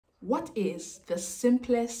What is the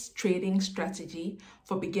simplest trading strategy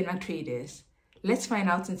for beginner traders? Let's find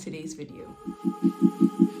out in today's video.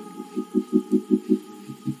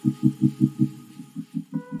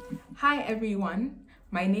 Hi everyone,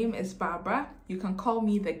 my name is Barbara. You can call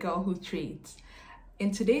me the girl who trades.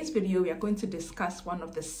 In today's video, we are going to discuss one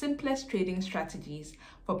of the simplest trading strategies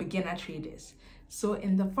for beginner traders. So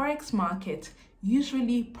in the Forex market,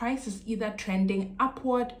 usually price is either trending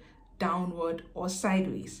upward, downward, or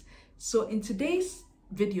sideways. So in today's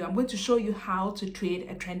video, I'm going to show you how to trade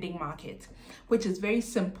a trending market, which is very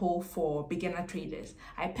simple for beginner traders.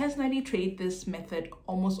 I personally trade this method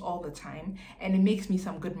almost all the time, and it makes me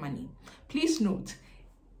some good money. Please note,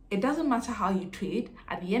 it doesn't matter how you trade.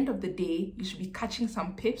 At the end of the day, you should be catching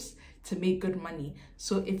some pips to make good money.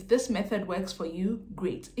 So if this method works for you,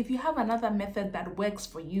 great. If you have another method that works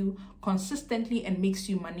for you consistently and makes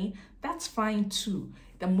you money, that's fine too.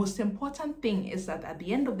 The most important thing is that at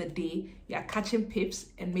the end of the day, you are catching pips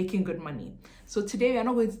and making good money. So today we are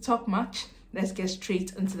not going to talk much. Let's get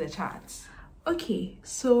straight into the charts. Okay,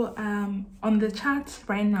 so on the chart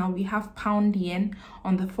right now, we have pound yen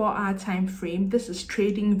on the 4-hour time frame. This is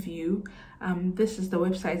Trading View. This is the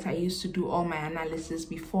website I use to do all my analysis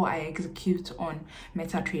before I execute on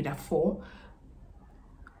MetaTrader 4.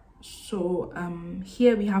 So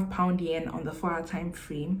here we have pound yen on the 4-hour time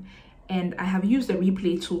frame, and I have used the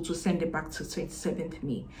replay tool to send it back to 27th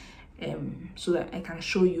May so that I can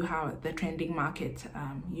show you how the trending market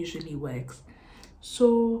usually works.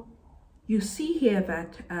 So you see here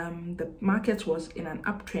that the market was in an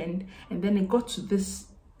uptrend, and then it got to this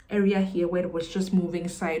area here where it was just moving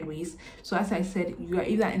sideways. So as I said, you are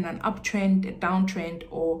either in an uptrend, a downtrend,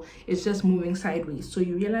 or it's just moving sideways. So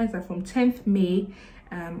you realize that from 10th May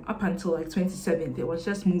up until like 27th, it was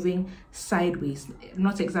just moving sideways,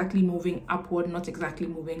 not exactly moving upward, not exactly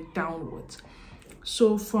moving downwards.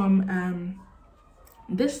 So from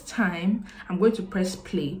this time, I'm going to press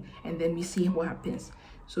play and then we see what happens.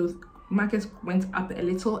 So market went up a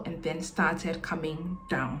little and then started coming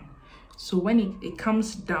down. So when it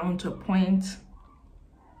comes down to a point,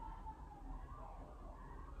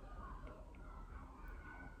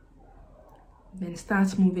 then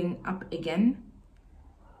starts moving up again,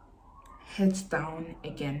 heads down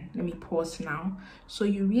again. Let me pause now. So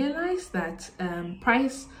you realize that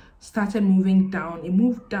price started moving down. It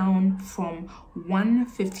moved down from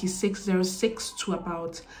 156.06 to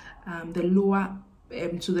about the lower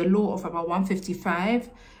to the low of about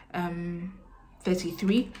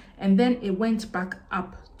 155.33, and then it went back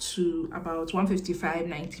up to about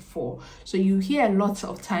 155.94. So you hear lots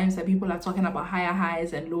of times that people are talking about higher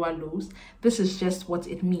highs and lower lows. This is just what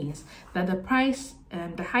it means, that the price,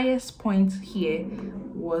 the highest point here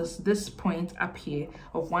was this point up here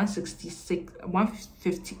of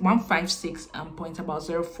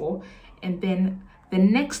 156.04, and then the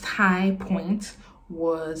next high point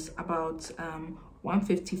was about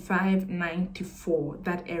 155.94,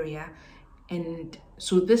 that area. And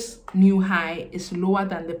so this new high is lower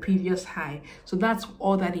than the previous high. So that's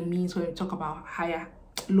all that it means when we talk about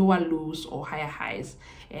lower lows or higher highs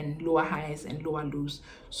and lower lows.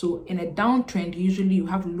 So in a downtrend, usually you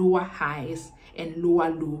have lower highs and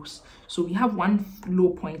lower lows. So we have one low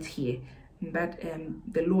point here, that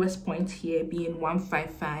the lowest point here being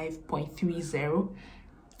 155.30.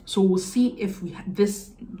 So we'll see if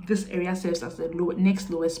this area serves as the next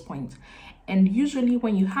lowest point. And usually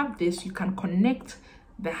when you have this, you can connect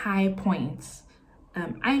the high points.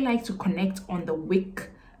 I like to connect on the wick.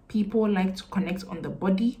 People like to connect on the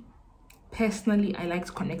body. Personally, I like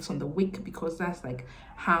to connect on the wick because that's like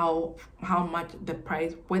how much the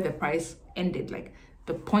price, where the price ended, like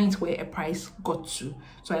the point where a price got to.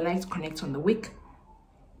 So I like to connect on the wick.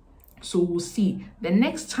 So we'll see. The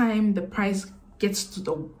next time the price gets to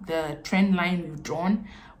the trend line we've drawn,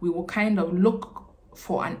 we will kind of look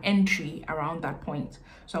for an entry around that point.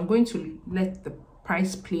 So I'm going to let the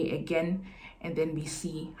price play again, and then we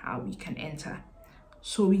see how we can enter.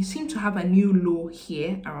 So we seem to have a new low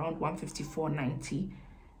here around 154.90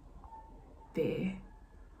 there.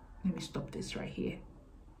 Let me stop this right here.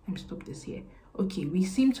 Let me stop this here. Okay, we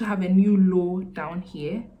seem to have a new low down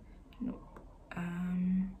here.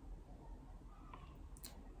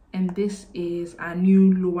 And this is our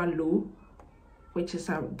new lower low, which is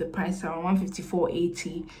the price around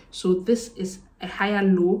 154.80. So this is a higher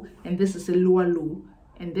low and this is a lower low,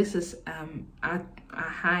 and this is a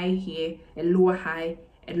high here, a lower high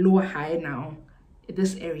now in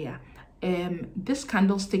this area. This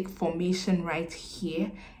candlestick formation right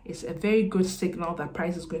here is a very good signal that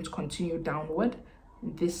price is going to continue downward.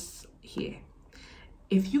 This here,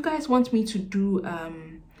 if you guys want me to do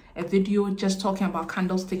a video just talking about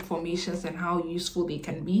candlestick formations and how useful they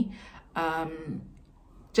can be,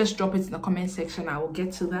 just drop it in the comment section. I will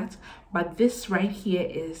get to that. But this right here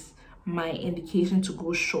is my indication to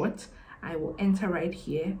go short. I will enter right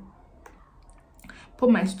here, put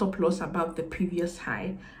my stop loss above the previous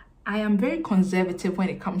high. I am very conservative when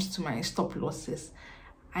it comes to my stop losses.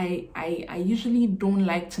 I usually don't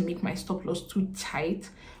like to make my stop loss too tight.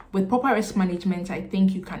 With proper risk management, I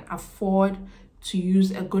think you can afford to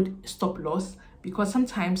use a good stop loss, because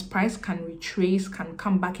sometimes price can retrace, can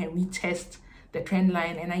come back and retest the trend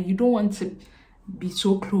line, and you don't want to be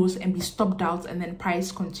so close and be stopped out and then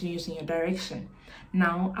price continues in your direction.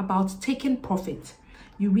 Now, about taking profit,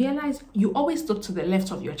 you realize you always look to the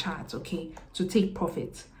left of your chart, okay, to take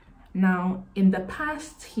profit. Now, in the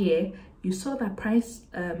past here, you saw that price,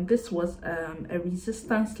 this was a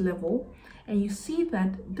resistance level, and you see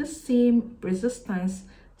that this same resistance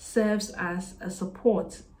serves as a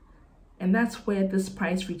support, and that's where this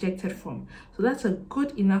price rejected from. So that's a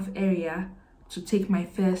good enough area to take my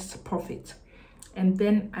first profit. And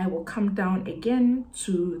then I will come down again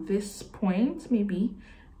to this point, maybe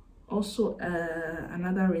also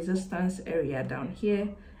another resistance area down here,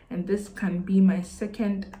 and this can be my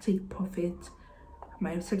second take profit,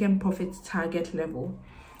 my second profit target level.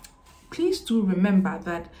 Please do remember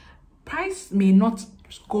that price may not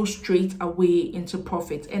go straight away into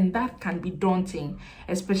profit, and that can be daunting,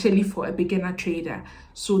 especially for a beginner trader.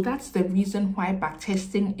 So that's the reason why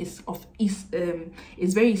backtesting is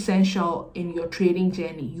very essential in your trading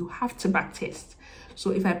journey. You have to backtest.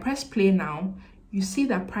 So if I press play now, you see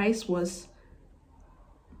that price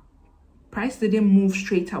didn't move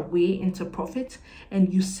straight away into profit,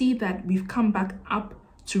 and you see that we've come back up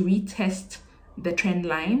to retest the trend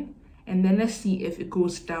line. And then let's see if it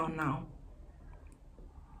goes down now.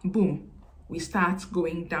 Boom, we start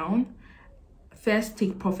going down. First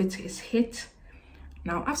take profit is hit.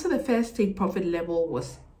 Now, after the first take profit level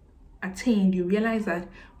was attained, you realize that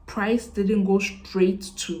price didn't go straight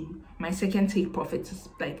to my second take profit. It's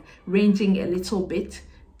like ranging a little bit,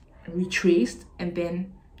 retraced, and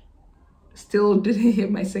then still didn't hit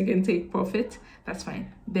my second take profit. That's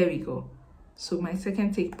fine. There we go. So my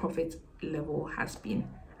second take profit level has been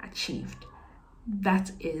achieved.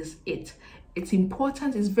 That is it. It's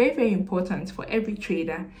important, it's very, very important for every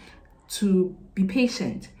trader to be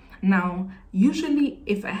patient. Now, usually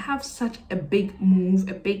if I have such a big move,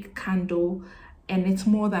 a big candle, and it's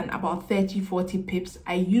more than about 30-40 pips,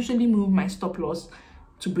 I usually move my stop loss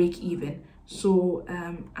to break even. So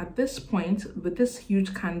at this point, with this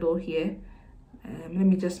huge candle here, let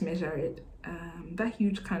me just measure it. That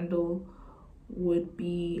huge candle would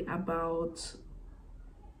be about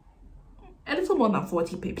a little more than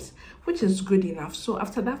 40 pips, which is good enough. So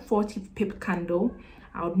after that 40 pip candle,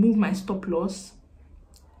 I would move my stop loss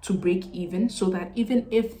to break even, so that even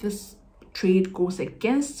if this trade goes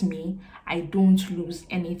against me, I don't lose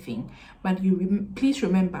anything. But please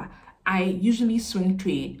remember, I usually swing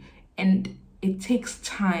trade, and it takes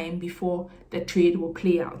time before the trade will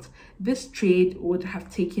play out. This trade would have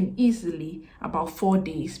taken easily about 4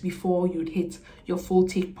 days before you'd hit your full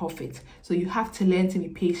take profit. So you have to learn to be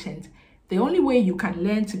patient. The only way you can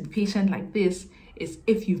learn to be patient like this is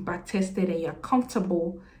if you've backtested and you're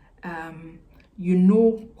comfortable, you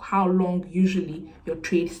know how long usually your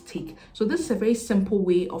trades take. So this is a very simple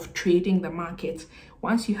way of trading the market.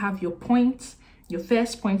 Once you have your points, your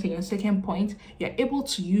first point and your second point, you're able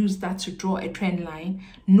to use that to draw a trend line,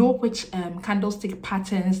 know which candlestick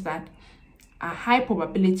patterns that are high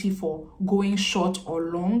probability for going short or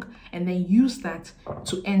long, and then use that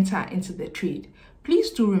to enter into the trade.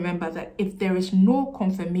 Please do remember that if there is no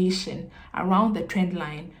confirmation around the trend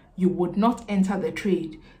line, you would not enter the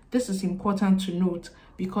trade. This is important to note,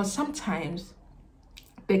 because sometimes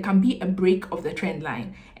there can be a break of the trend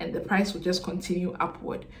line and the price will just continue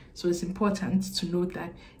upward. So it's important to note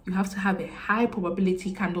that you have to have a high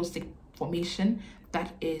probability candlestick formation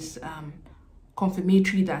that is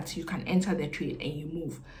confirmatory that you can enter the trade and you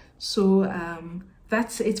move. So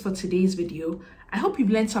that's it for today's video. I hope you've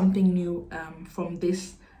learned something new from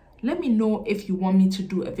this. Let me know if you want me to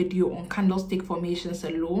do a video on candlestick formations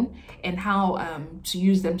alone and how to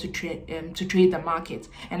use them to trade the market,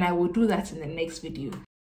 and I will do that in the next video.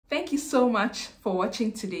 Thank you so much for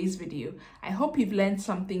watching today's video. I hope you've learned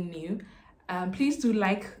something new. Please do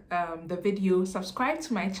like the video, subscribe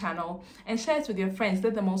to my channel, and share it with your friends.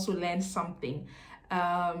 Let them also learn something.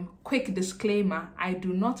 Quick disclaimer, I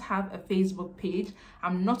do not have a Facebook page,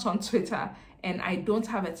 I'm not on Twitter, and I don't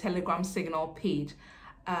have a Telegram Signal page.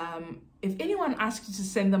 If anyone asks you to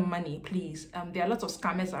send them money, please, there are lots of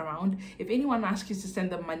scammers around. If anyone asks you to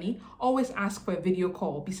send them money, always ask for a video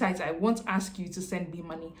call. Besides, I won't ask you to send me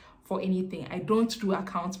money for anything. I don't do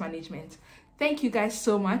account management. Thank you guys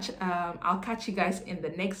so much. I'll catch you guys in the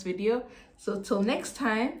next video. So till next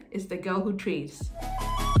time, it's the girl who trades.